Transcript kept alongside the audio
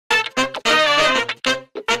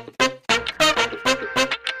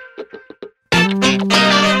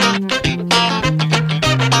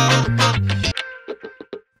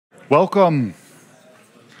Welcome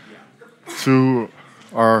to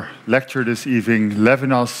our lecture this evening,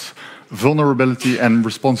 Levinas, Vulnerability and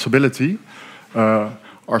Responsibility. Our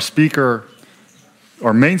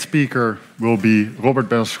main speaker will be Robert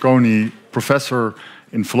Bernasconi, professor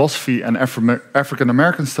in philosophy and African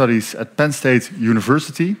American studies at Penn State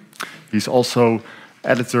University. He's also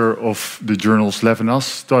editor of the journals Levinas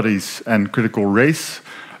Studies and Critical Race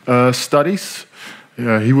Studies.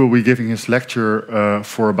 He will be giving his lecture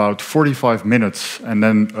for about 45 minutes, and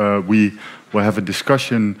then we will have a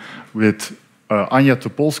discussion with Anja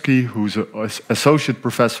Topolsky, who's an associate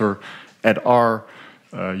professor at our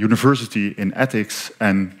university in ethics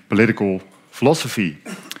and political philosophy.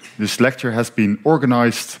 This lecture has been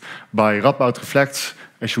organized by Radboud Reflects,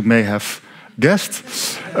 as you may have guessed,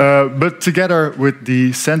 but together with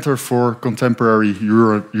the Center for Contemporary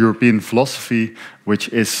European Philosophy, which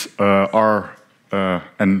is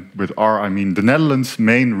and with I mean the Netherlands'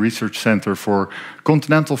 main research center for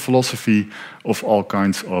continental philosophy of all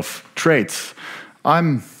kinds of trades.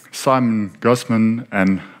 I'm Simon Gusman,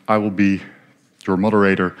 and I will be your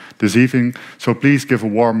moderator this evening. So please give a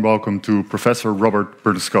warm welcome to Professor Robert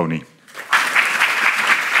Bernasconi.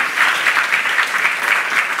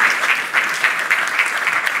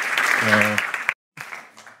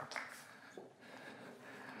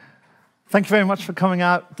 Thank you very much for coming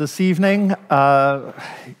out this evening.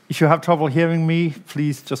 If you have trouble hearing me,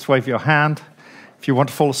 please just wave your hand. If you want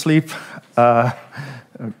to fall asleep,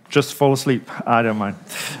 just fall asleep. I don't mind.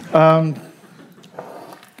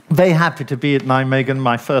 Very happy to be at Nijmegen,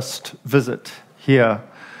 my first visit here.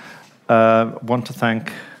 Want to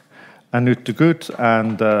thank Anouk de Goed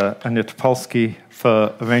and Anja Topolsky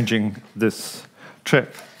for arranging this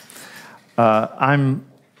trip. I'm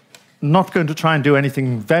not going to try and do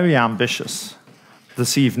anything very ambitious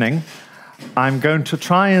this evening. I'm going to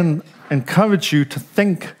try and encourage you to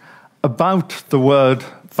think about the word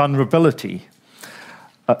vulnerability.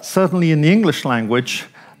 Certainly in the English language,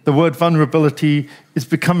 the word vulnerability is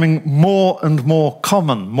becoming more and more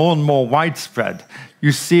common, more and more widespread.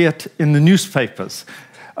 You see it in the newspapers.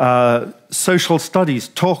 Social studies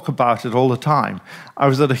talk about it all the time. I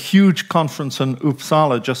was at a huge conference in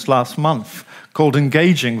Uppsala just last month called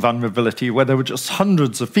Engaging Vulnerability, where there were just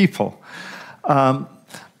hundreds of people.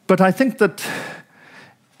 But I think that,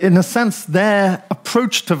 in a sense, their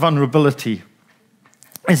approach to vulnerability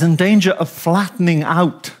is in danger of flattening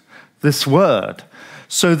out this word,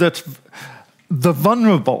 so that the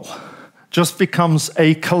vulnerable just becomes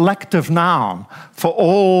a collective noun for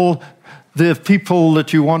all the people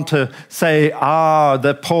that you want to say,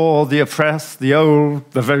 the poor, the oppressed, the old,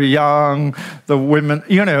 the very young, the women,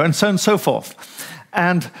 and so on and so forth.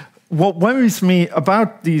 And what worries me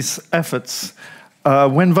about these efforts,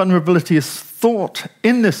 when vulnerability is thought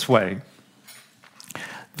in this way,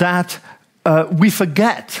 that we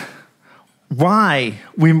forget why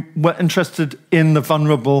we were interested in the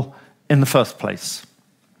vulnerable in the first place.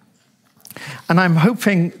 And I'm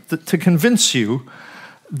hoping to convince you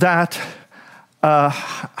that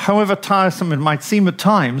however tiresome it might seem at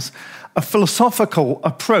times, a philosophical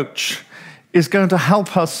approach is going to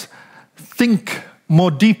help us think more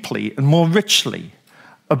deeply and more richly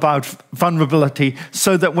about vulnerability,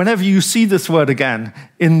 so that whenever you see this word again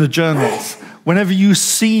in the journals, whenever you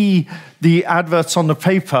see the adverts on the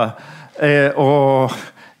paper or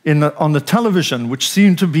on the television, which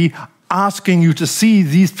seem to be asking you to see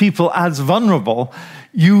these people as vulnerable,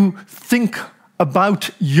 you think about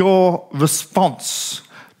your response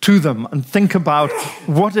to them and think about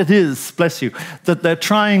what it is, bless you, that they're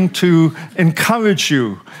trying to encourage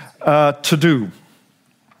you to do.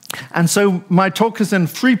 And so my talk is in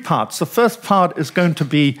three parts. The first part is going to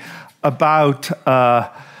be about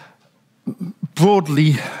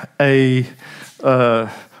broadly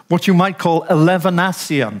what you might call a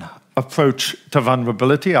Levinasian approach to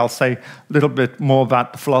vulnerability. I'll say a little bit more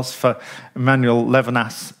about the philosopher Emmanuel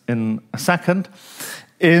Levinas in a second.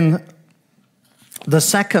 In the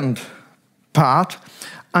second part,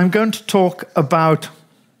 I'm going to talk about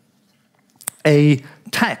a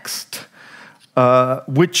text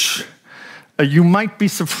which you might be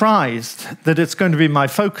surprised that it's going to be my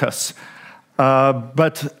focus,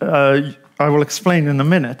 but I will explain in a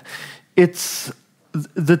minute.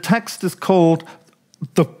 The text is called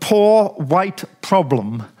 "The Poor White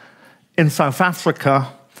Problem in South Africa,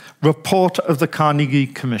 Report of the Carnegie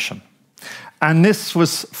Commission." And this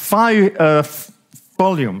was 5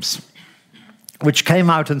 volumes, which came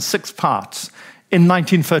out in 6 parts in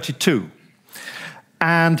 1932.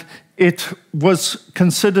 And it was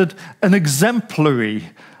considered an exemplary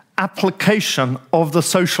application of the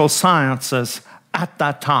social sciences at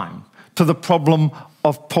that time to the problem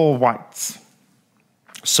of poor whites,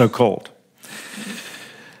 so-called.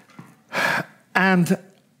 And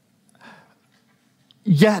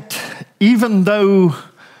yet, even though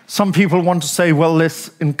some people want to say, well,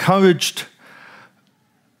 this encouraged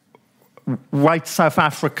white South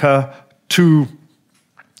Africa to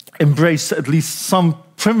embrace at least some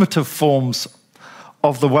primitive forms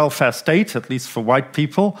of the welfare state, at least for white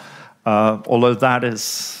people, although that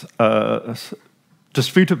is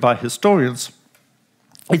disputed by historians,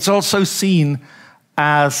 it's also seen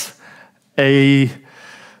as a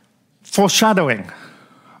foreshadowing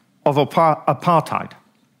of apartheid.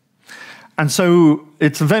 And so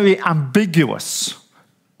it's a very ambiguous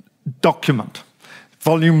document.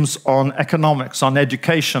 Volumes on economics, on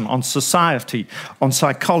education, on society, on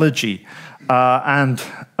psychology, and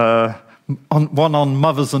one on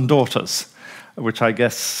mothers and daughters, which I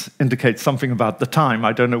guess indicates something about the time.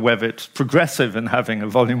 I don't know whether it's progressive in having a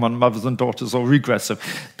volume on mothers and daughters or regressive.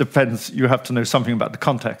 Depends, you have to know something about the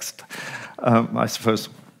context, I suppose.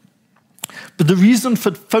 But the reason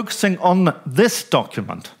for focusing on this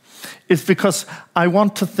document is because I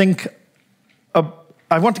want to think,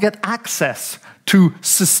 I want to get access to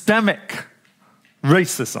systemic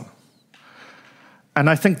racism. And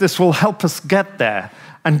I think this will help us get there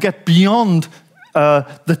and get beyond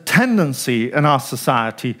the tendency in our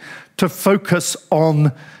society to focus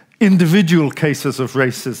on individual cases of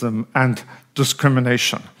racism and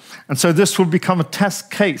discrimination. And so this will become a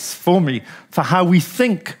test case for me for how we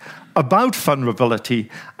think about vulnerability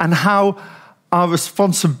and how our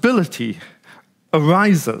responsibility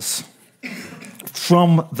arises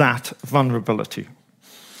from that vulnerability.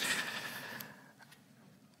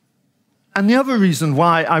 And the other reason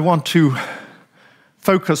why I want to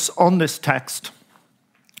focus on this text,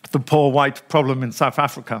 the poor white problem in South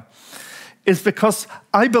Africa, is because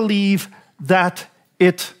I believe that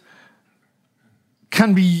it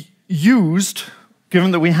can be used,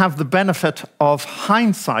 given that we have the benefit of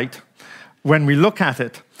hindsight when we look at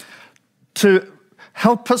it, to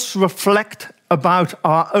help us reflect about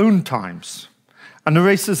our own times and the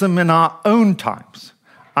racism in our own times.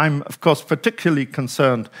 I'm, of course, particularly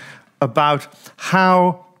concerned about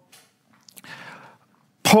how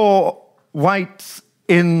poor whites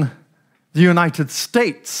in the United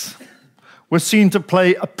States were seen to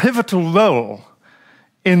play a pivotal role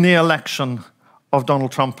in the election of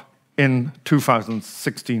Donald Trump in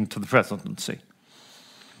 2016 to the presidency.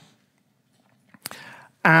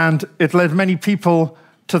 And it led many people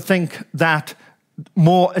to think that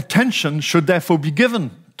more attention should therefore be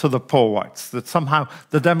given to the poor whites, that somehow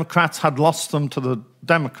the Democrats had lost them to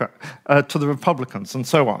the Republicans, and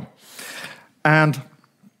so on. And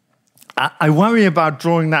I worry about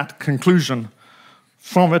drawing that conclusion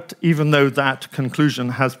from it, even though that conclusion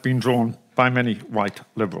has been drawn by many white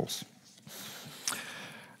liberals.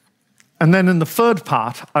 And then in the third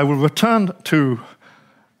part, I will return to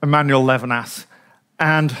Emmanuel Levinas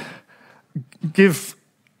and give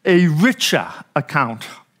a richer account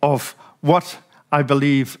of what I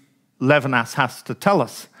believe Levinas has to tell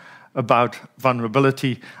us about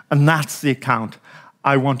vulnerability, and that's the account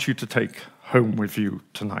I want you to take home with you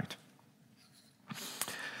tonight.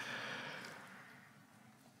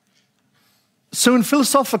 So in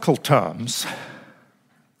philosophical terms,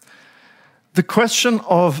 the question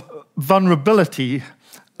of vulnerability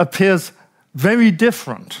appears very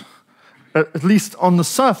different, at least on the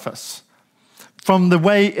surface, from the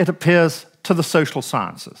way it appears to the social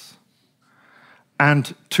sciences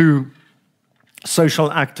and to social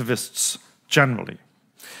activists generally.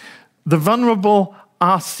 The vulnerable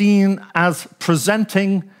are seen as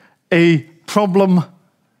presenting a problem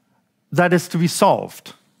that is to be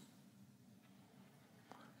solved.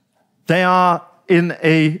 They are in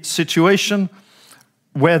a situation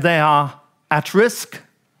where they are at risk.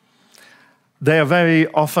 They are very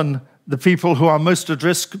often the people who are most at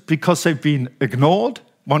risk because they've been ignored.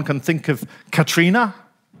 One can think of Katrina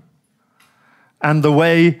and the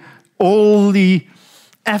way all the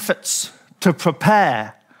efforts to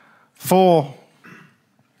prepare for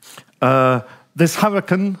this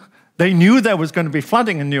hurricane, they knew there was going to be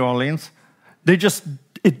flooding in New Orleans.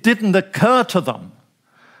 It didn't occur to them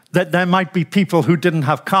that there might be people who didn't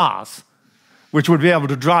have cars, which would be able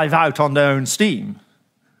to drive out on their own steam.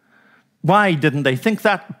 Why didn't they think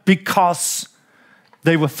that? Because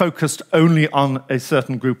they were focused only on a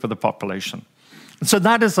certain group of the population. And so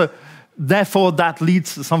therefore that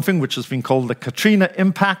leads to something which has been called the Katrina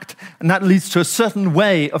impact, and that leads to a certain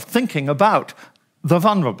way of thinking about the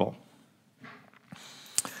vulnerable.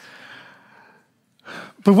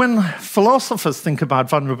 But when philosophers think about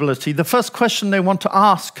vulnerability, the first question they want to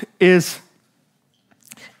ask is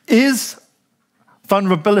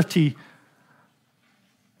vulnerability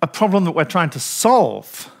a problem that we're trying to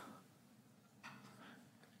solve?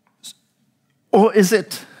 Or is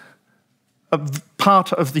it a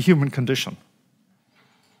part of the human condition?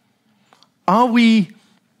 Are we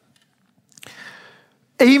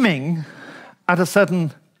aiming at a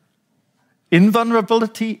certain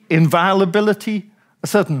invulnerability, inviolability, a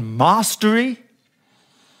certain mastery,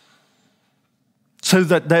 so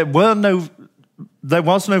that there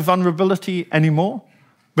was no vulnerability anymore?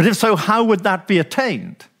 But if so, how would that be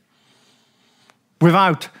attained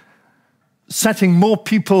without setting more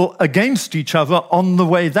people against each other on the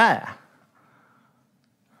way there?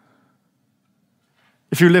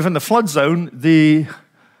 If you live in the flood zone, the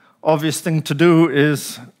obvious thing to do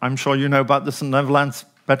is, I'm sure you know about this in the Netherlands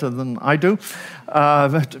better than I do,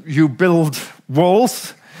 you build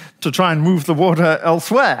walls to try and move the water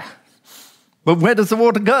elsewhere. But where does the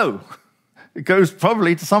water go? It goes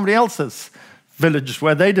probably to somebody else's village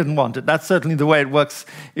where they didn't want it. That's certainly the way it works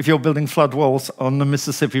if you're building flood walls on the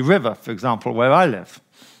Mississippi River, for example, where I live,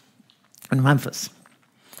 in Memphis.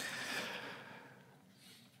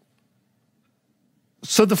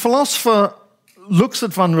 So the philosopher looks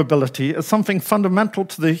at vulnerability as something fundamental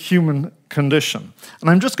to the human condition. And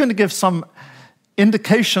I'm just going to give some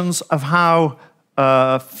indications of how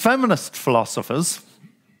feminist philosophers,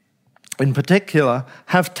 in particular,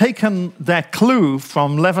 have taken their clue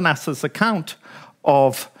from Levinas's account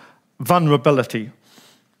of vulnerability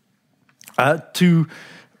to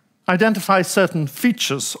identify certain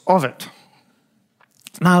features of it.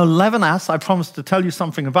 Now, Levinas, I promised to tell you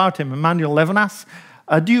something about him, Emmanuel Levinas.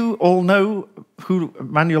 Do you all know who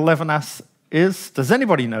Emmanuel Levinas is? Does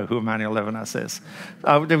anybody know who Emmanuel Levinas is?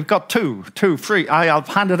 We've got two, three. I'll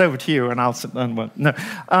hand it over to you and I'll sit down. No.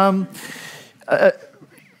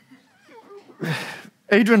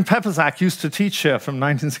 Adrian Peppersack used to teach here from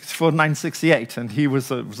 1964 to 1968, and he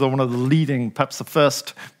was one of the leading, perhaps the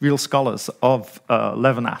first real scholars of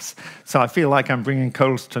Levinas. So I feel like I'm bringing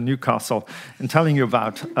coals to Newcastle in telling you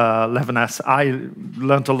about Levinas. I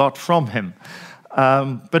learned a lot from him.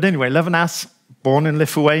 But anyway, Levinas, born in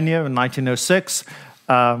Lithuania in 1906,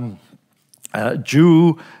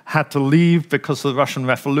 Jew, had to leave because of the Russian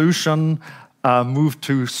Revolution, moved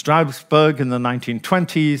to Strasbourg in the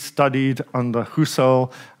 1920s, studied under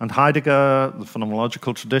Husserl and Heidegger, the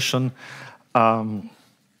phenomenological tradition,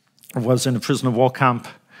 was in a prisoner of war camp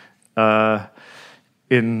during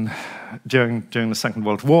the Second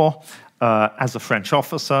World War as a French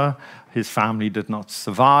officer. His family did not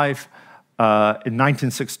survive. In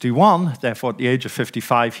 1961, therefore at the age of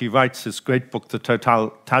 55, he writes his great book, The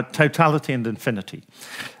Totality and Infinity.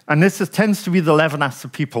 And this tends to be the Levinas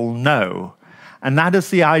that people know. And that is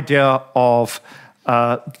the idea of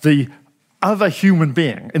the other human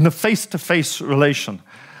being in the face-to-face relation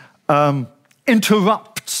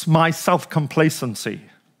interrupts my self-complacency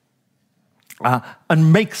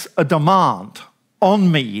and makes a demand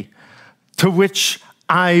on me to which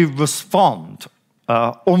I respond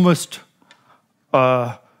almost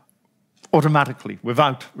automatically,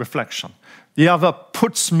 without reflection. The other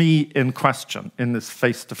puts me in question in this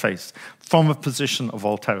face-to-face from a position of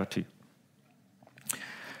alterity.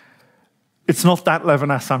 It's not that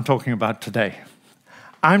Levinas I'm talking about today.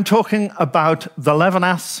 I'm talking about the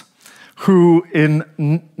Levinas who in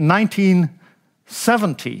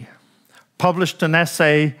 1970 published an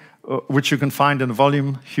essay which you can find in a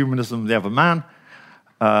volume, Humanism of the Other Man,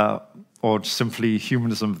 or simply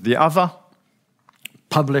Humanism of the Other,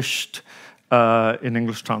 published in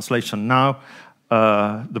English translation now.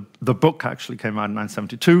 The book actually came out in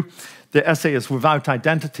 1972. The essay is Without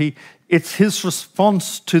Identity. It's his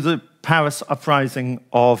response to the Paris uprising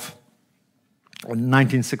of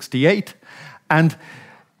 1968. And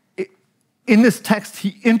in this text,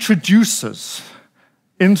 he introduces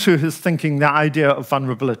into his thinking the idea of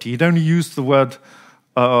vulnerability. He'd only used the word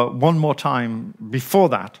one more time before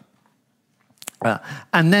that.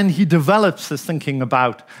 And then he develops his thinking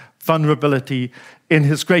about vulnerability in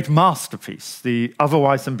his great masterpiece, The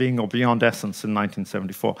Otherwise Than Being or Beyond Essence in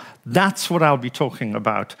 1974. That's what I'll be talking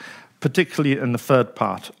about, particularly in the third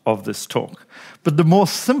part of this talk. But the more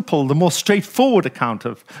simple, the more straightforward account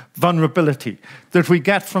of vulnerability that we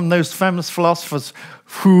get from those feminist philosophers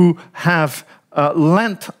who have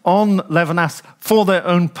lent on Levinas for their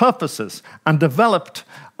own purposes and developed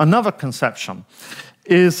another conception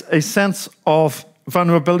is a sense of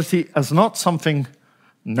vulnerability as not something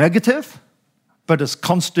negative, but as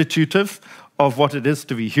constitutive of what it is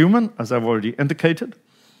to be human, as I've already indicated.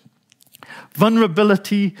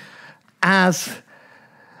 Vulnerability as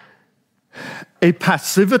a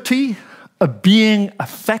passivity, a being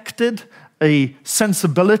affected, a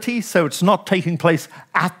sensibility, so it's not taking place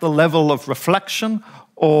at the level of reflection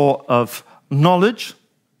or of knowledge,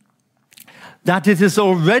 that it is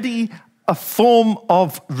already a form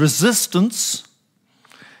of resistance.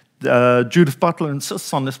 Judith Butler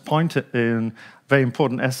insists on this point in a very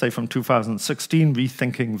important essay from 2016,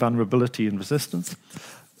 Rethinking Vulnerability and Resistance.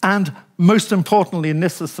 And most importantly, and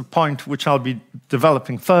this is the point which I'll be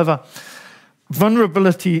developing further,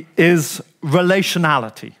 vulnerability is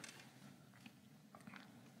relationality.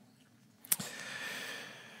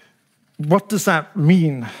 What does that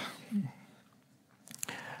mean?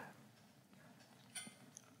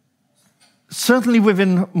 Certainly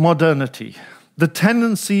within modernity, the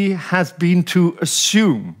tendency has been to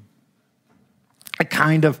assume a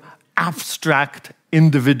kind of abstract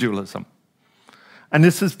individualism. And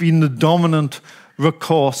this has been the dominant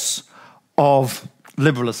recourse of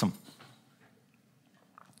liberalism.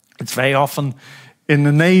 It's very often in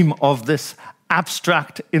the name of this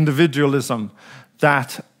abstract individualism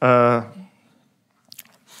that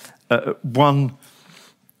one,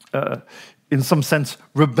 in some sense,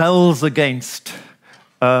 rebels against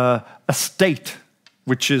a state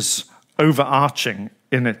which is overarching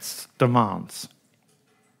in its demands.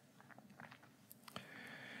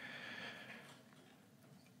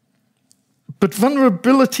 But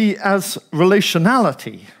vulnerability as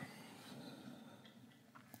relationality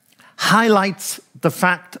highlights the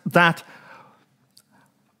fact that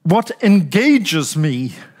what engages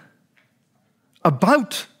me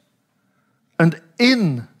about and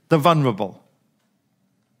in the vulnerable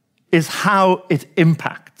is how it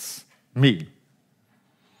impacts me.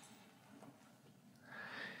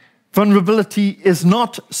 Vulnerability is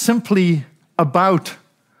not simply about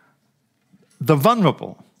the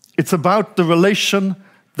vulnerable. It's about the relation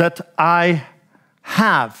that I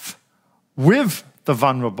have with the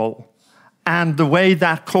vulnerable and the way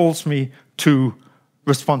that calls me to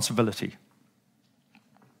responsibility.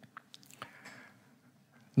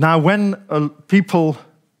 Now, when people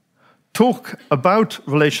talk about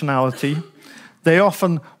relationality, they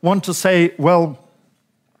often want to say, well,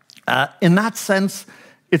 in that sense,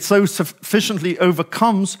 it so sufficiently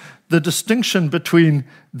overcomes the distinction between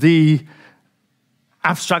the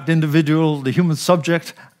abstract individual, the human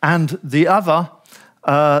subject, and the other,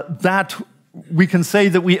 that we can say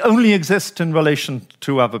that we only exist in relation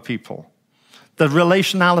to other people. That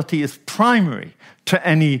relationality is primary to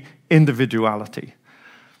any individuality.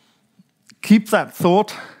 Keep that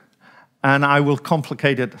thought, and I will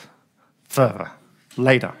complicate it further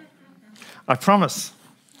later. I promise.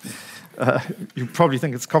 You probably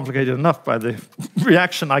think it's complicated enough by the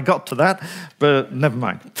reaction I got to that, but never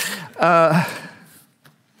mind.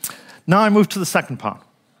 Now I move to the second part.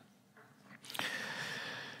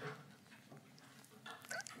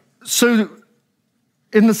 So,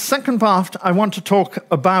 in the second part, I want to talk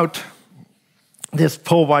about this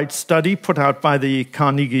Paul White study put out by the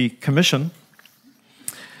Carnegie Commission.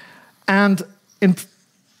 And in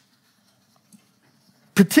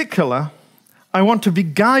particular, I want to be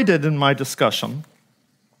guided in my discussion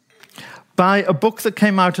by a book that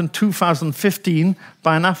came out in 2015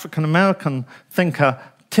 by an African-American thinker,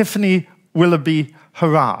 Tiffany Willoughby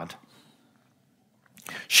Herrard.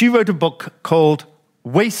 She wrote a book called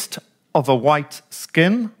Waste of a White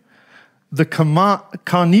Skin, the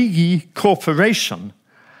Carnegie Corporation,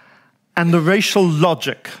 and the Racial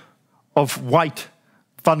Logic of White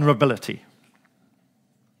Vulnerability.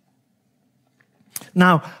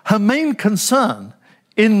 Now, her main concern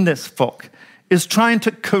in this book is trying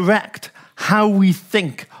to correct how we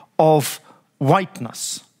think of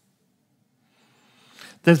whiteness.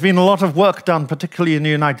 There's been a lot of work done, particularly in the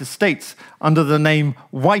United States, under the name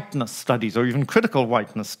whiteness studies, or even critical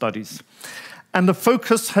whiteness studies. And the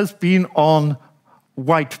focus has been on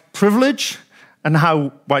white privilege and how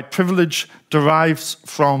white privilege derives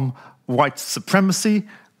from white supremacy,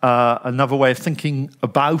 another way of thinking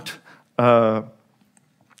about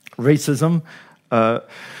racism.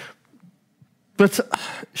 But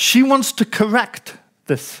she wants to correct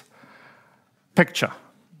this picture.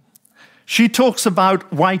 She talks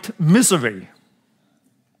about white misery.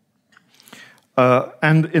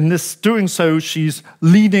 And in this doing so, she's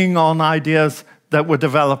leaning on ideas that were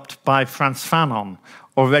developed by Frantz Fanon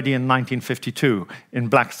already in 1952 in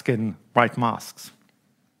Black Skin, White Masks.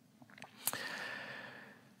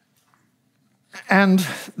 And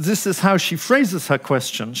this is how she phrases her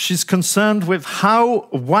question. She's concerned with how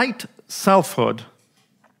white selfhood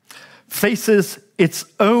faces its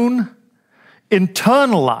own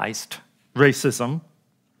internalized racism,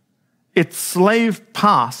 its slave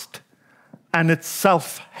past, and its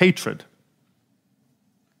self-hatred.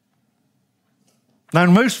 Now,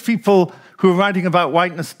 most people who are writing about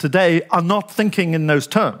whiteness today are not thinking in those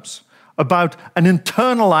terms, about an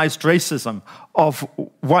internalized racism of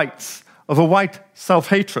whites, of a white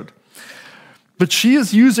self-hatred. But she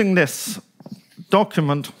is using this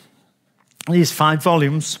document, these 5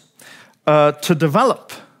 volumes, to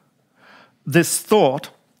develop this thought.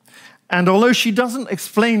 And although she doesn't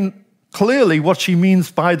explain clearly what she means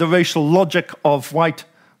by the racial logic of white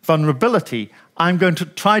vulnerability, I'm going to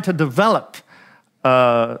try to develop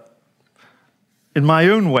in my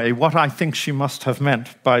own way what I think she must have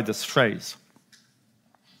meant by this phrase.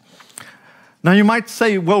 Now you might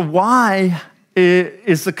say, well, why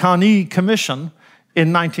is the Carnegie Commission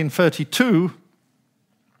in 1932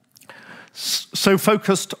 so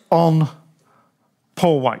focused on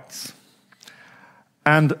poor whites?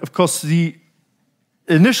 And of course the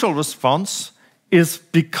initial response is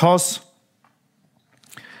because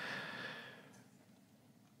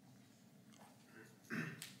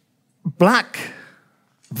black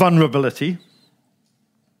vulnerability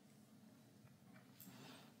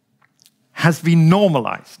has been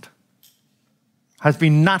normalized, has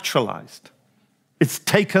been naturalized. It's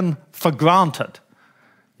taken for granted.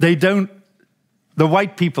 The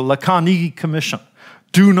white people, the Carnegie Commission,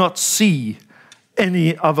 do not see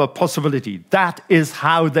any other possibility. That is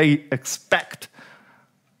how they expect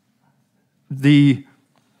the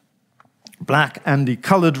black and the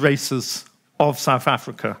colored races of South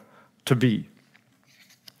Africa to be.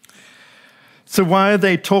 So why are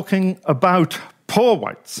they talking about poor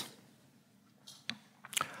whites?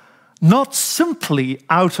 Not simply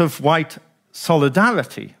out of white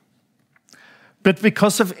solidarity, but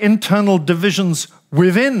because of internal divisions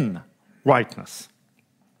within whiteness.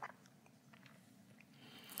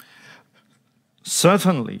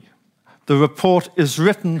 Certainly, the report is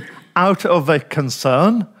written out of a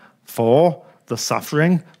concern for the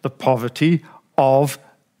suffering, the poverty of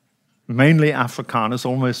mainly Afrikaners,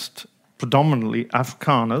 almost predominantly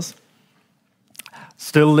Afrikaners,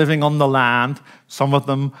 still living on the land, some of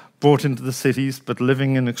them brought into the cities, but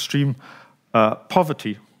living in extreme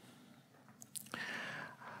poverty.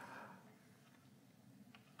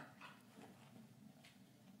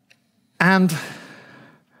 And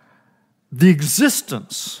the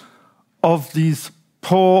existence of these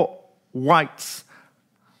poor whites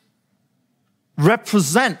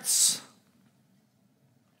represents,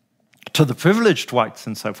 to the privileged whites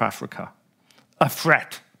in South Africa, a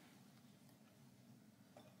threat.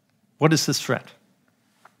 What is this threat?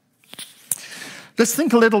 Let's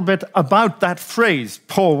think a little bit about that phrase,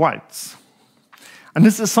 poor whites. And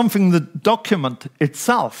this is something the document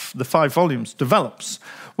itself, the 5 volumes, develops.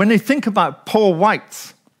 When they think about poor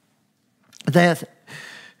whites, there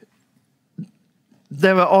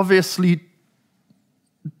are obviously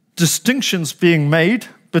distinctions being made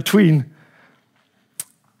between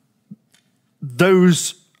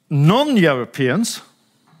those non-Europeans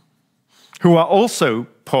who are also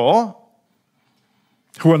poor,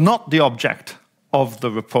 who are not the object of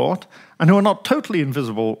the report, and who are not totally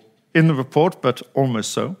invisible in the report, but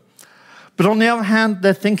almost so. But on the other hand,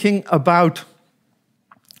 they're thinking about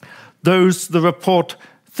those the report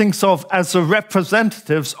thinks of as the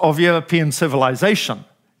representatives of European civilization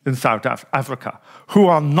in South Africa, who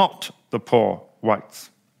are not the poor whites.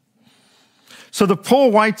 So the poor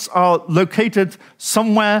whites are located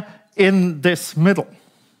somewhere in this middle.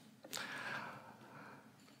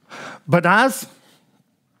 But as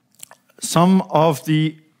some of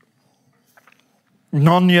the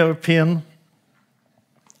non-European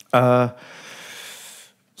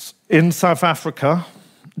in South Africa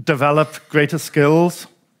develop greater skills,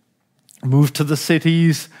 move to the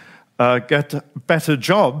cities, get better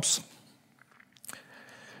jobs,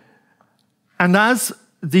 and as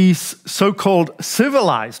these so-called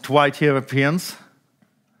civilized white Europeans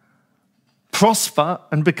prosper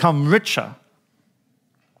and become richer,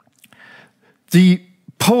 the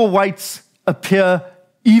poor whites appear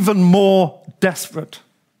even more desperate.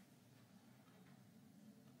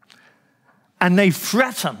 And they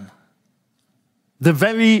threaten the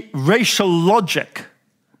very racial logic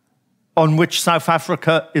on which South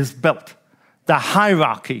Africa is built, the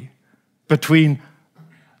hierarchy between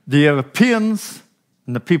the Europeans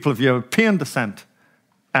and the people of European descent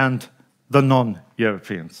and the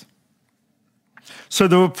non-Europeans. So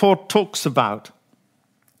the report talks about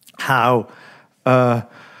how the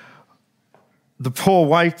poor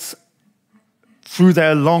whites, through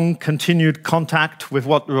their long continued contact with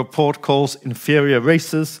what the report calls inferior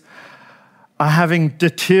races, are having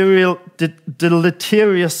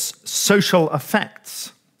deleterious social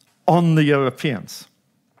effects on the Europeans.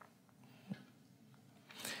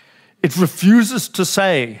 It refuses to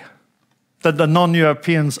say that the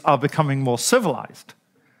non-Europeans are becoming more civilized.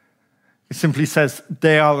 It simply says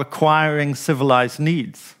they are acquiring civilized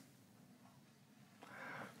needs.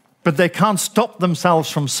 But they can't stop themselves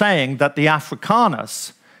from saying that the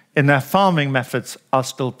Afrikaners in their farming methods are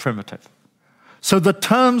still primitive. So the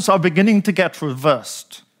terms are beginning to get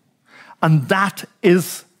reversed. And that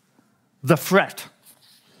is the threat.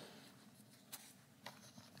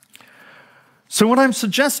 So what I'm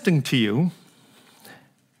suggesting to you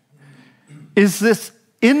is this,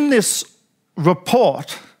 in this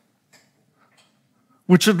report,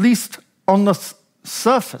 which at least on the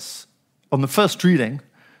surface, on the first reading,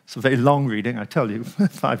 it's a very long reading, I tell you,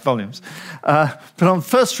 5 volumes, but on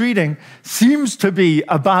first reading, seems to be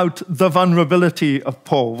about the vulnerability of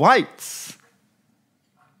poor whites.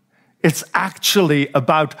 It's actually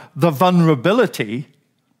about the vulnerability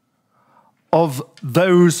of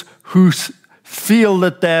those who feel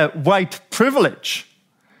that their white privilege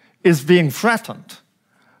is being threatened.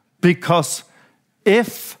 Because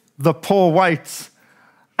if the poor whites,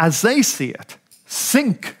 as they see it,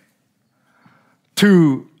 sink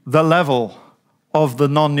to the level of the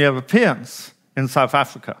non-Europeans in South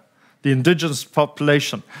Africa, the indigenous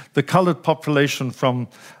population, the colored population from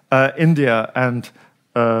India and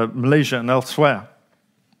Malaysia and elsewhere,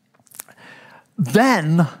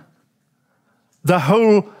 then the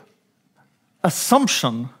whole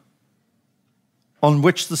assumption on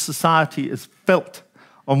which the society is built,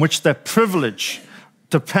 on which their privilege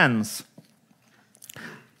depends,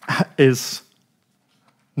 is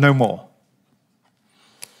no more.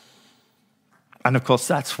 And of course,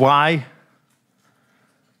 that's why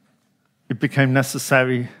it became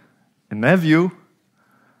necessary, in their view,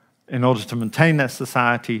 in order to maintain their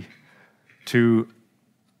society, to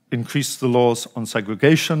increase the laws on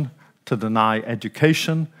segregation, to deny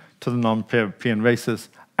education to the non-European races,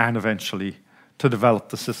 and eventually to develop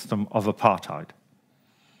the system of apartheid.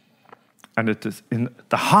 And it is in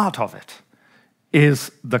the heart of it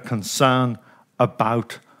is the concern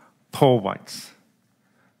about poor whites.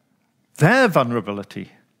 Their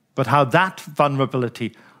vulnerability, but how that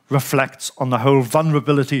vulnerability reflects on the whole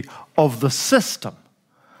vulnerability of the system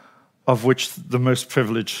of which the most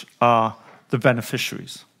privileged are the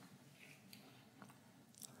beneficiaries.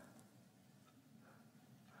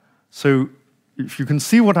 So if you can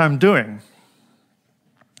see what I'm doing,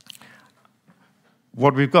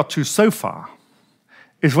 what we've got to so far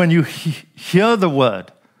is when you hear the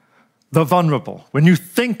word, the vulnerable, when you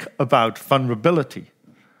think about vulnerability,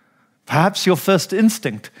 perhaps your first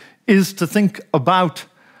instinct is to think about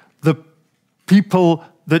the people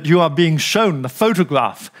that you are being shown, the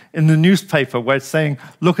photograph in the newspaper where it's saying,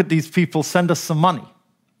 look at these people, send us some money.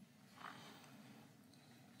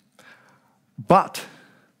 But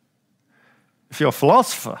if you're a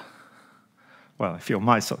philosopher, well, if you're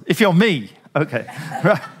me, okay,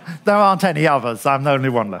 there aren't any others, I'm the only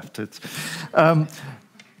one left.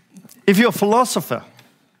 If you're a philosopher,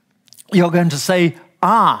 you're going to say,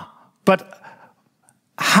 but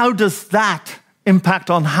how does that impact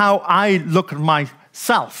on how I look at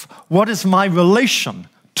myself? What is my relation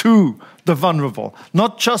to the vulnerable?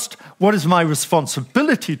 Not just what is my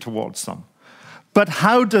responsibility towards them, but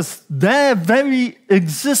how does their very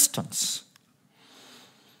existence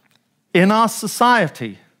in our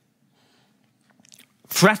society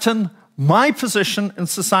threaten my position in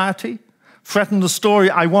society, threaten the story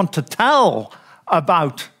I want to tell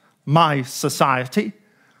about my society?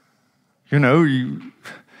 You know,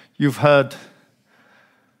 you've heard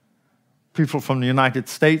people from the United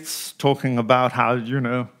States talking about how,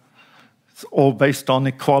 it's all based on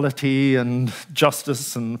equality and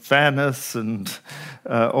justice and fairness and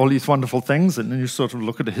all these wonderful things. And then you sort of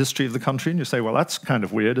look at the history of the country and you say, well, that's kind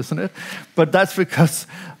of weird, isn't it? But that's because,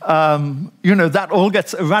 that all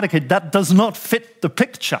gets eradicated. That does not fit the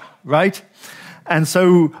picture, right? And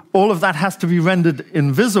so all of that has to be rendered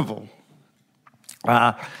invisible.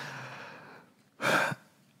 To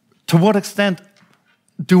what extent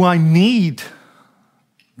do I need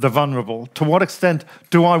the vulnerable? To what extent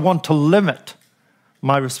do I want to limit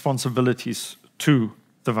my responsibilities to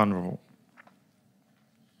the vulnerable?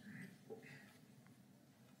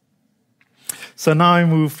 So now I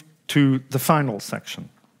move to the final section.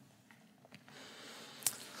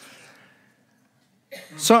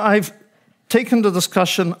 So I've taken the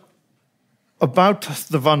discussion about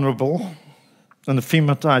the vulnerable and the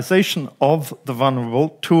thematization of the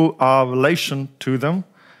vulnerable to our relation to them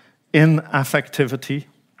in affectivity,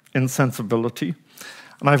 in sensibility.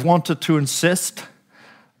 And I've wanted to insist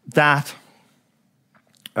that,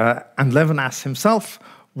 and Levinas himself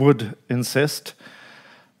would insist,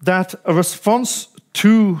 that a response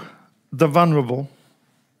to the vulnerable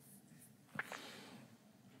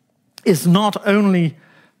is not only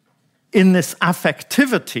in this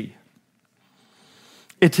affectivity,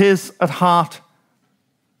 it is at heart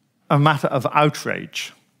a matter of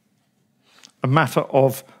outrage, a matter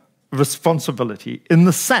of responsibility, in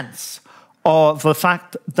the sense of the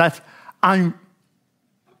fact that I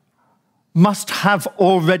must have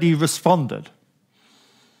already responded.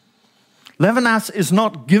 Levinas is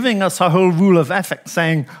not giving us a whole rule of ethics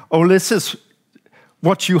saying, oh, this is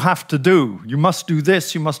what you have to do. You must do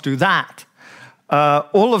this, you must do that.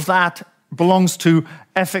 All of that belongs to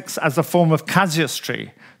ethics as a form of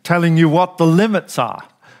casuistry, telling you what the limits are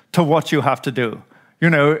to what you have to do. You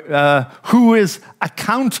know, who is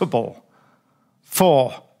accountable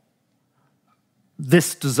for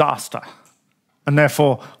this disaster? And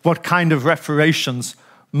therefore, what kind of reparations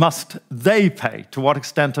must they pay? To what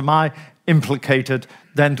extent am I implicated?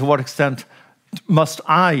 Then to what extent must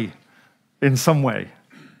I, in some way,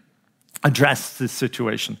 address this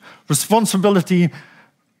situation? Responsibility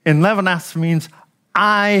in Levinas means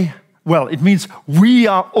it means we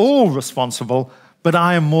are all responsible, but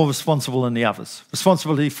I am more responsible than the others.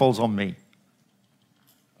 Responsibility falls on me.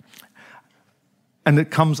 And it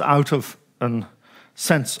comes out of a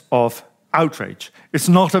sense of outrage. It's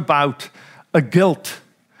not about a guilt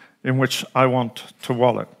in which I want to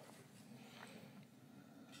wallow.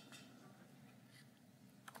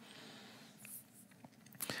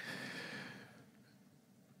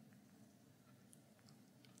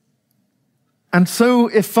 And so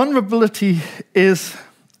if vulnerability is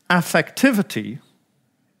affectivity,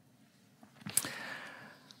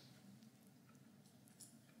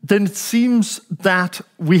 then it seems that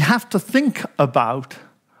we have to think about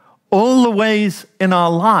all the ways in our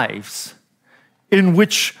lives in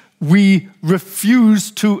which we refuse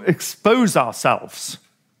to expose ourselves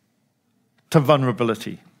to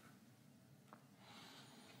vulnerability.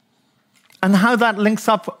 And how that links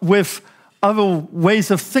up with other ways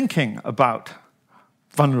of thinking about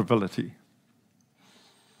vulnerability.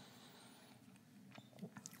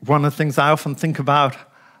 One of the things I often think about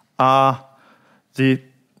are the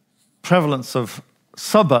prevalence of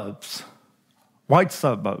suburbs, white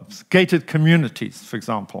suburbs, gated communities, for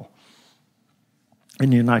example, in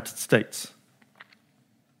the United States.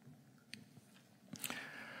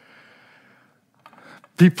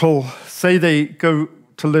 People say they go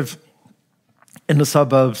to live in the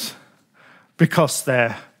suburbs because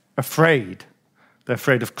they're afraid. They're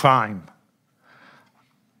afraid of crime.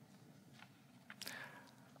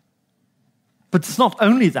 But it's not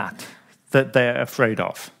only that they're afraid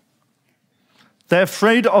of. They're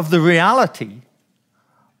afraid of the reality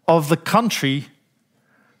of the country,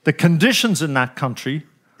 the conditions in that country,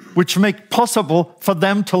 which make possible for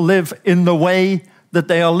them to live in the way that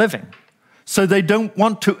they are living. So they don't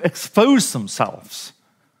want to expose themselves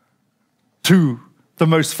to the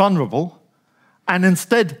most vulnerable, and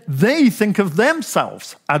instead they think of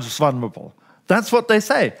themselves as vulnerable. That's what they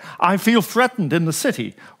say. I feel threatened in the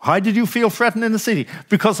city. Why did you feel threatened in the city?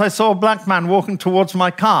 Because I saw a black man walking towards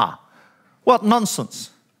my car. What nonsense.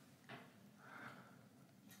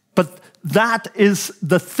 But that is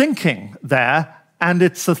the thinking there, and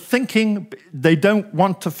it's the thinking they don't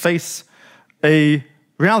want to face a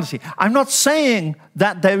reality. I'm not saying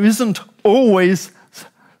that there isn't always,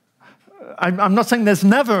 I'm not saying there's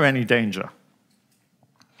never any danger.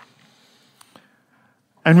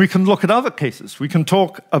 And we can look at other cases. We can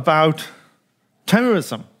talk about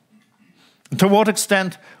terrorism, and to what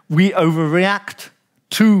extent we overreact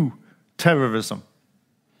to terrorism.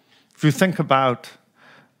 If you think about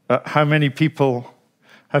how many people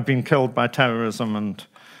have been killed by terrorism and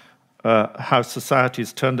how society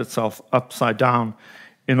has turned itself upside down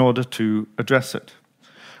in order to address it.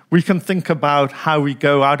 We can think about how we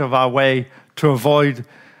go out of our way to avoid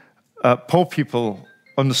poor people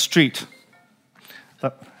on the street.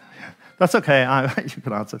 That's okay, you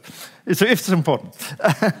can answer. It's important.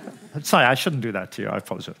 Sorry, I shouldn't do that to you, I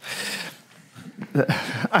apologize.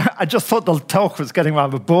 I just thought the talk was getting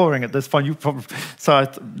rather boring at this point, so I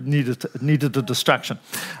needed a distraction.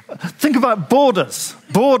 Think about borders.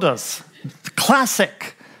 Borders, the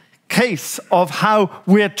classic case of how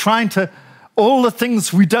we're trying to, all the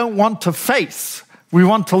things we don't want to face, we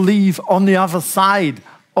want to leave on the other side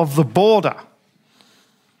of the border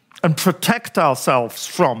and protect ourselves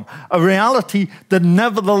from a reality that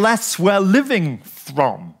nevertheless we're living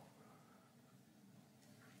from.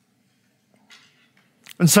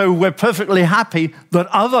 And so we're perfectly happy that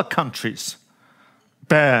other countries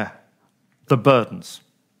bear the burdens.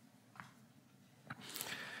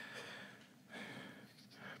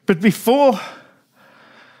 But before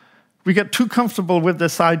we get too comfortable with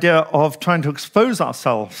this idea of trying to expose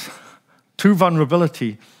ourselves to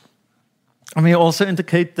vulnerability, I may also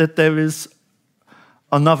indicate that there is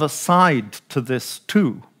another side to this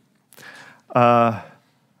too.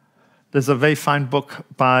 There's a very fine book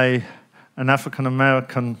by an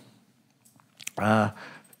African-American,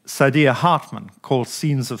 Saidiya Hartman, called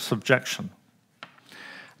Scenes of Subjection.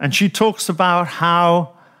 And she talks about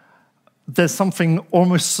how there's something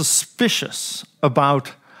almost suspicious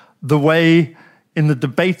about the way, in the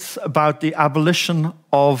debates about the abolition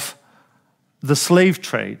of the slave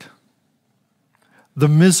trade, the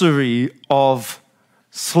misery of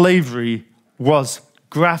slavery was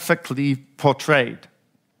graphically portrayed.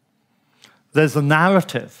 There's a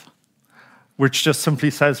narrative which just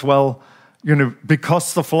simply says, well,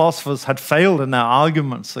 because the philosophers had failed in their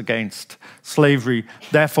arguments against slavery,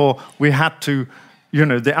 therefore we had to,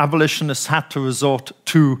 the abolitionists had to resort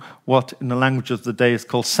to what in the language of the day is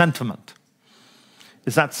called sentiment.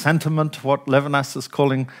 Is that sentiment what Levinas is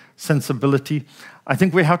calling sensibility? I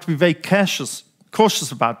think we have to be very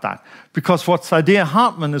cautious about that, because what Saidiya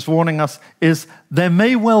Hartman is warning us is there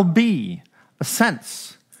may well be a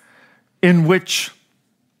sense in which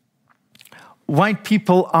white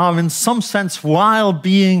people are, in some sense, while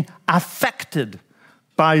being affected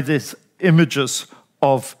by these images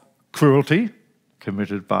of cruelty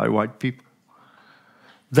committed by white people,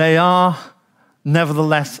 they are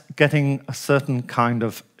nevertheless getting a certain kind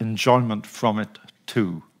of enjoyment from it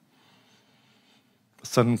too, a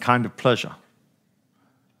certain kind of pleasure,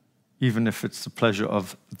 even if it's the pleasure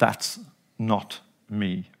of that's not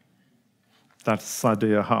me. That's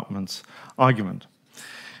Saidiya Hartman's argument.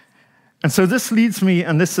 And so this leads me,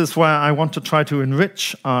 and this is where I want to try to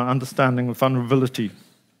enrich our understanding of vulnerability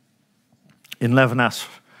in Levinas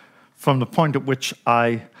from the point at which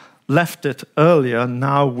I left it earlier,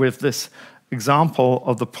 now with this example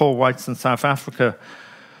of the poor whites in South Africa,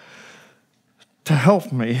 to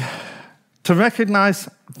help me to recognize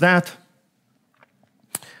that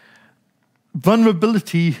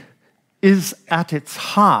vulnerability is at its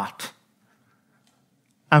heart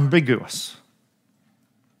ambiguous.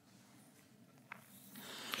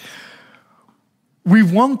 We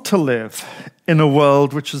want to live in a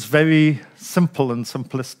world which is very simple and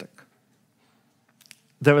simplistic.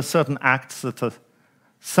 There are certain acts that are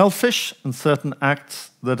selfish and certain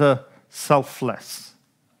acts that are selfless.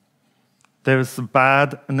 There is the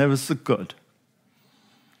bad and there is the good.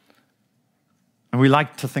 And we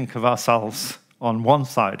like to think of ourselves on one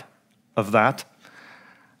side of that,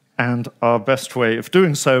 and our best way of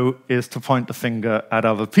doing so is to point the finger at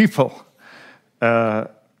other people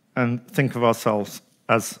and think of ourselves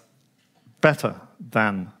as better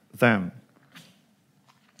than them.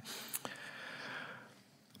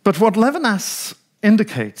 But what Levinas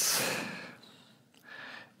indicates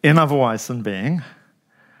in Otherwise Than Being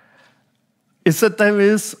is that there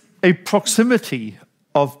is a proximity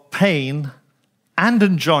of pain and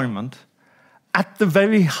enjoyment at the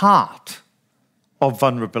very heart of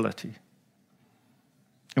vulnerability,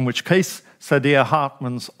 in which case Saidiya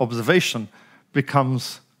Hartman's observation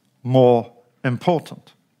becomes more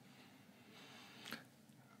important.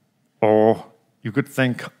 Or you could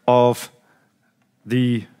think of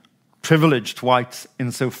the privileged whites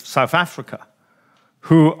in South Africa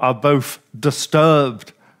who are both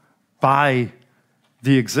disturbed by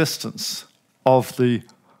the existence of the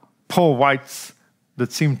poor whites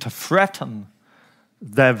that seem to threaten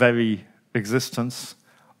their very existence,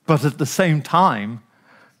 but at the same time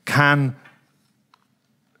can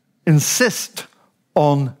insist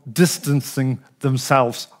on distancing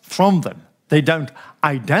themselves from them. They don't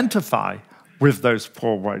identify with those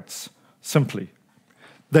poor whites simply.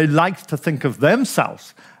 They like to think of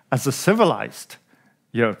themselves as the civilized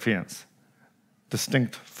Europeans,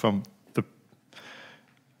 distinct from the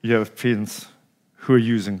Europeans who are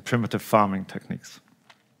using primitive farming techniques.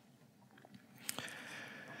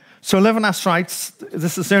 So Levinas writes,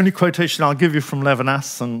 this is the only quotation I'll give you from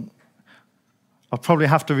Levinas, and I'll probably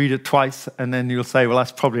have to read it twice, and then you'll say, well,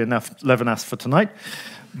 that's probably enough Levinas for tonight.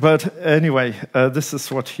 But anyway, this is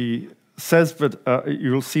what he says, but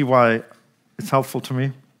you'll see why it's helpful to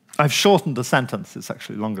me. I've shortened the sentence. It's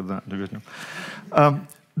actually longer than that in the original.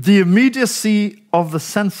 The immediacy of the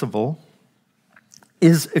sensible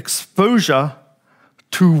is exposure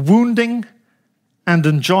to wounding and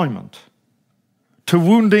enjoyment, to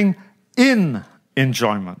wounding in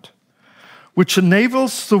enjoyment, which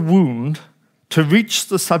enables the wound to reach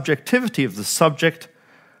the subjectivity of the subject,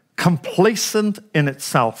 complacent in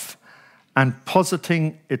itself and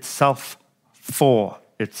positing itself for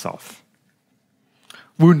itself.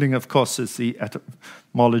 Wounding, of course, is the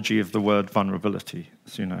etymology of the word vulnerability,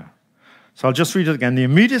 as you know. So I'll just read it again. The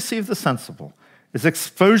immediacy of the sensible is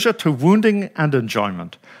exposure to wounding and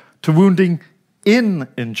enjoyment, to wounding in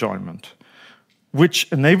enjoyment,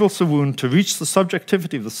 which enables the wound to reach the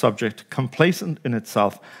subjectivity of the subject, complacent in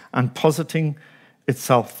itself and positing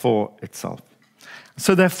itself for itself.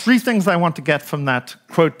 So there are three things I want to get from that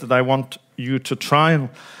quote that I want you to try and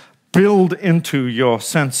build into your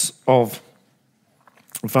sense of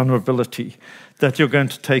vulnerability that you're going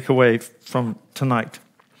to take away from tonight.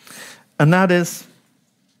 And that is,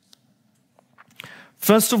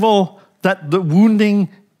 first of all, that the wounding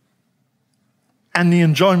and the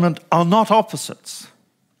enjoyment are not opposites.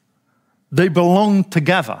 They belong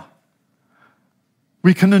together.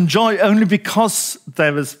 We can enjoy only because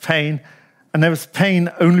there is pain, and there is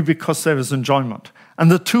pain only because there is enjoyment.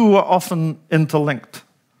 And the two are often interlinked.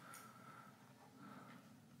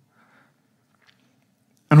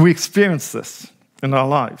 And we experience this in our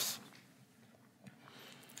lives.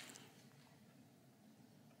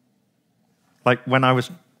 Like when I was,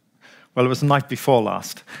 well, it was the night before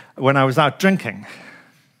last, when I was out drinking.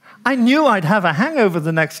 I knew I'd have a hangover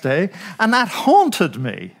the next day, and that haunted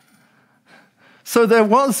me. So there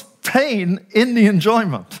was pain in the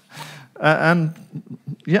enjoyment. And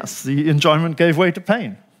yes, the enjoyment gave way to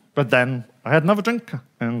pain. But then I had another drink,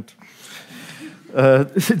 and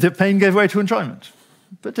the pain gave way to enjoyment.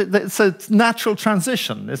 But it's a natural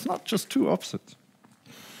transition. It's not just two opposites.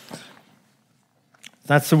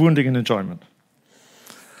 That's the wounding and enjoyment.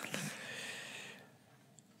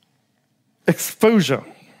 Exposure.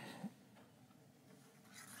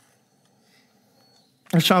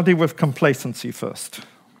 I shall deal with complacency first.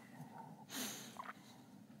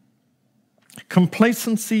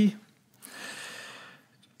 Complacency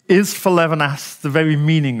is, for Levinas, the very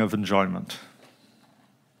meaning of enjoyment.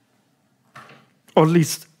 Or at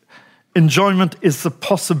least, enjoyment is the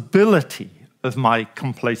possibility of my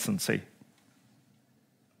complacency.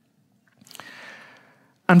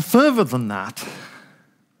 And further than that,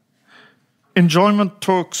 enjoyment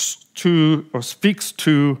talks to, or speaks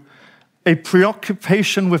to, a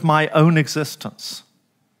preoccupation with my own existence,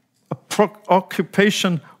 a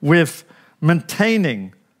preoccupation with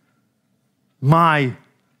maintaining my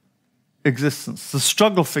existence, the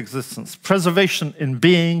struggle for existence, preservation in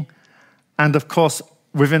being, and of course,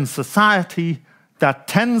 within society, that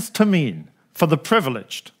tends to mean, for the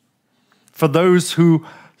privileged, for those who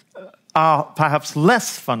are perhaps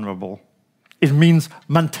less vulnerable, it means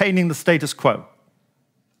maintaining the status quo.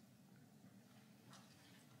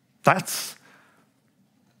 That's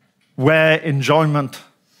where enjoyment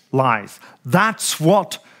lies. That's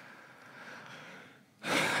what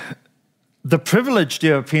the privileged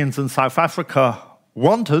Europeans in South Africa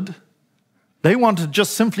wanted. They wanted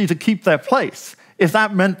just simply to keep their place. If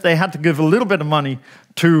that meant they had to give a little bit of money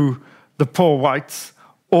to the poor whites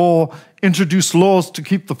or introduce laws to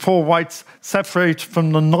keep the poor whites separate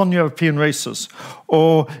from the non-European races,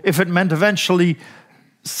 or if it meant eventually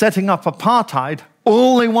setting up apartheid,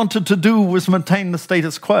 all they wanted to do was maintain the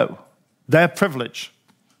status quo, their privilege,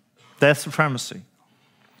 their supremacy.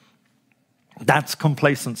 That's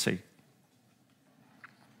complacency.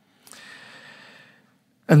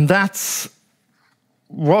 And that's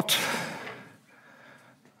what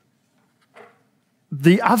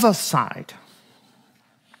the other side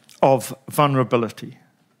of vulnerability,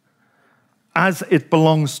 as it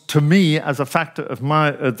belongs to me as a factor of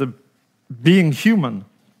my the being human,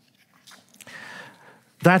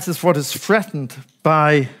 that is what is threatened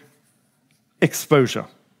by exposure.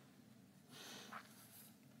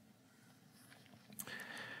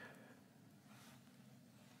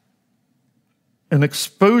 An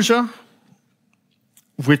exposure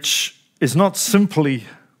which is not simply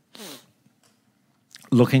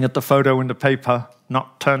looking at the photo in the paper,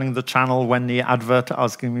 not turning the channel when the advert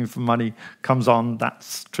asking me for money comes on.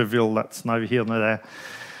 That's trivial, that's neither here nor there.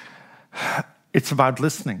 It's about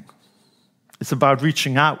listening. It's about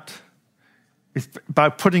reaching out. It's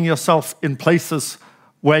about putting yourself in places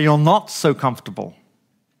where you're not so comfortable,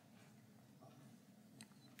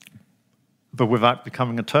 but without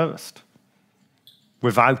becoming a tourist,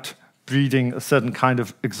 without breeding a certain kind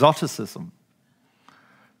of exoticism,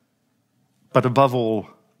 but above all,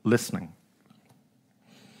 listening.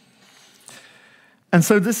 And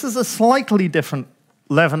so this is a slightly different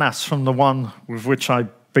Levinas from the one with which I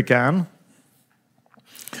began.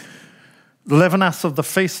 The Levinas of the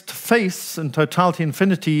face-to-face in totality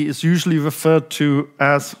infinity is usually referred to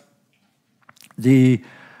as the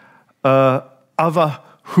other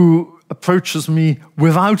who approaches me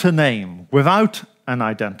without a name, without an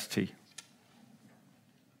identity.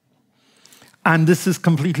 And this is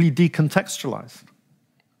completely decontextualized.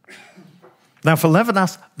 Now, for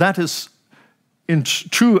Levinas, that is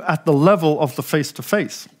true at the level of the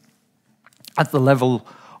face-to-face, at the level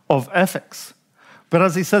of ethics. But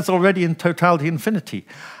as he says already in Totality Infinity,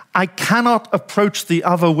 I cannot approach the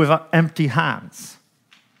other with empty hands.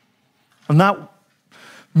 And that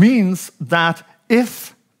means that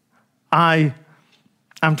if I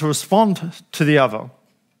am to respond to the other,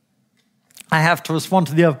 I have to respond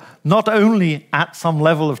to the other not only at some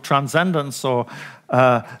level of transcendence or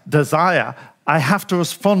desire, I have to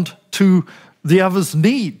respond to the other's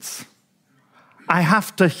needs. I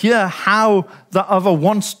have to hear how the other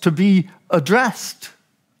wants to be addressed,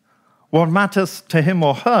 what matters to him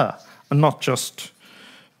or her, and not just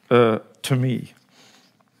to me.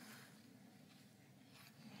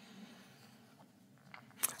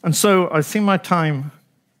 And so I see my time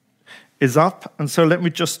is up, and so let me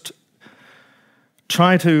just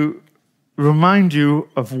try to remind you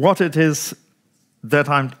of what it is that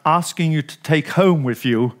I'm asking you to take home with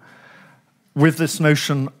you with this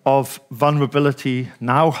notion of vulnerability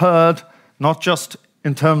now heard, not just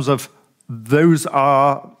in terms of those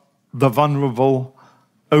are the vulnerable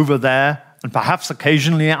over there, and perhaps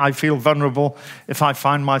occasionally I feel vulnerable if I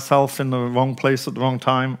find myself in the wrong place at the wrong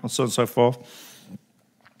time, and so on and so forth,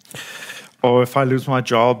 or if I lose my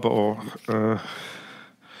job, or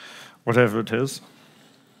whatever it is.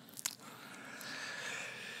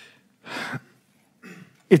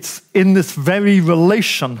 It's in this very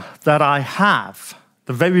relation that I have,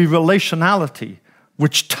 the very relationality,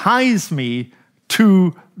 which ties me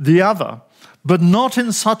to the other, but not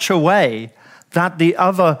in such a way that the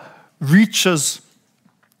other reaches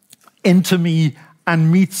into me and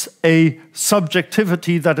meets a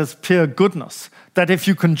subjectivity that is pure goodness. That if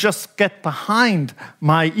you can just get behind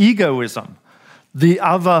my egoism, the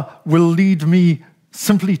other will lead me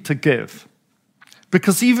simply to give.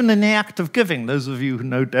 Because even in the act of giving, those of you who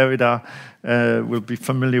know Derrida will be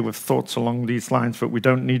familiar with thoughts along these lines, but we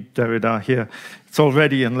don't need Derrida here. It's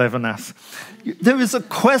already in Levinas. There is a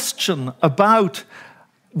question about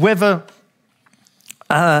whether,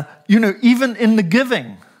 even in the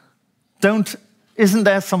giving, isn't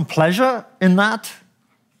there some pleasure in that?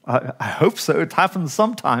 I hope so. It happens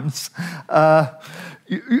sometimes.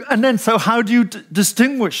 And then, so how do you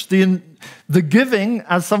distinguish the giving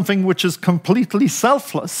as something which is completely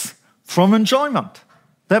selfless from enjoyment?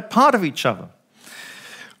 They're part of each other.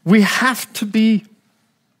 We have to be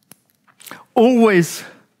always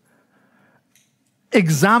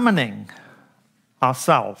examining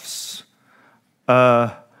ourselves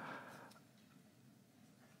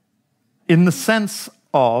in the sense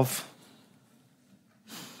of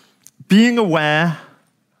being aware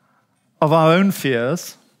of our own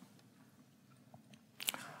fears,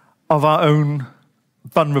 of our own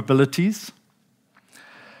vulnerabilities,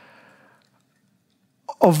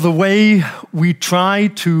 of the way we try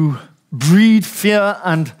to breed fear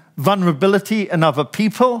and vulnerability in other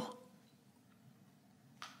people,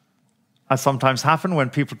 as sometimes happens when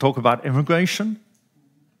people talk about immigration.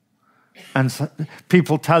 And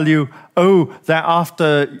people tell you, oh, they're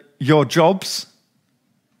after your jobs.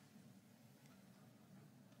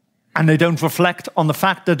 And they don't reflect on the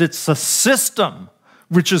fact that it's a system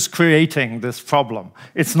which is creating this problem.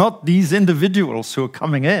 It's not these individuals who are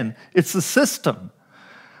coming in, it's the system.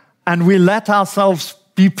 And we let ourselves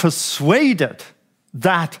be persuaded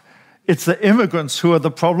that it's the immigrants who are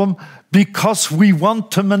the problem because we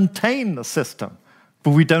want to maintain the system,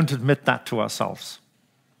 but we don't admit that to ourselves.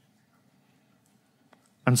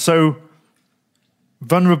 And so,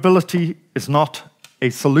 vulnerability is not a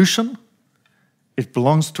solution. It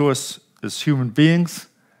belongs to us as human beings.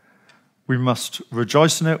 We must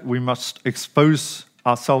rejoice in it. We must expose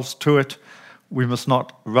ourselves to it. We must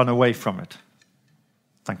not run away from it.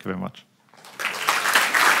 Thank you very much.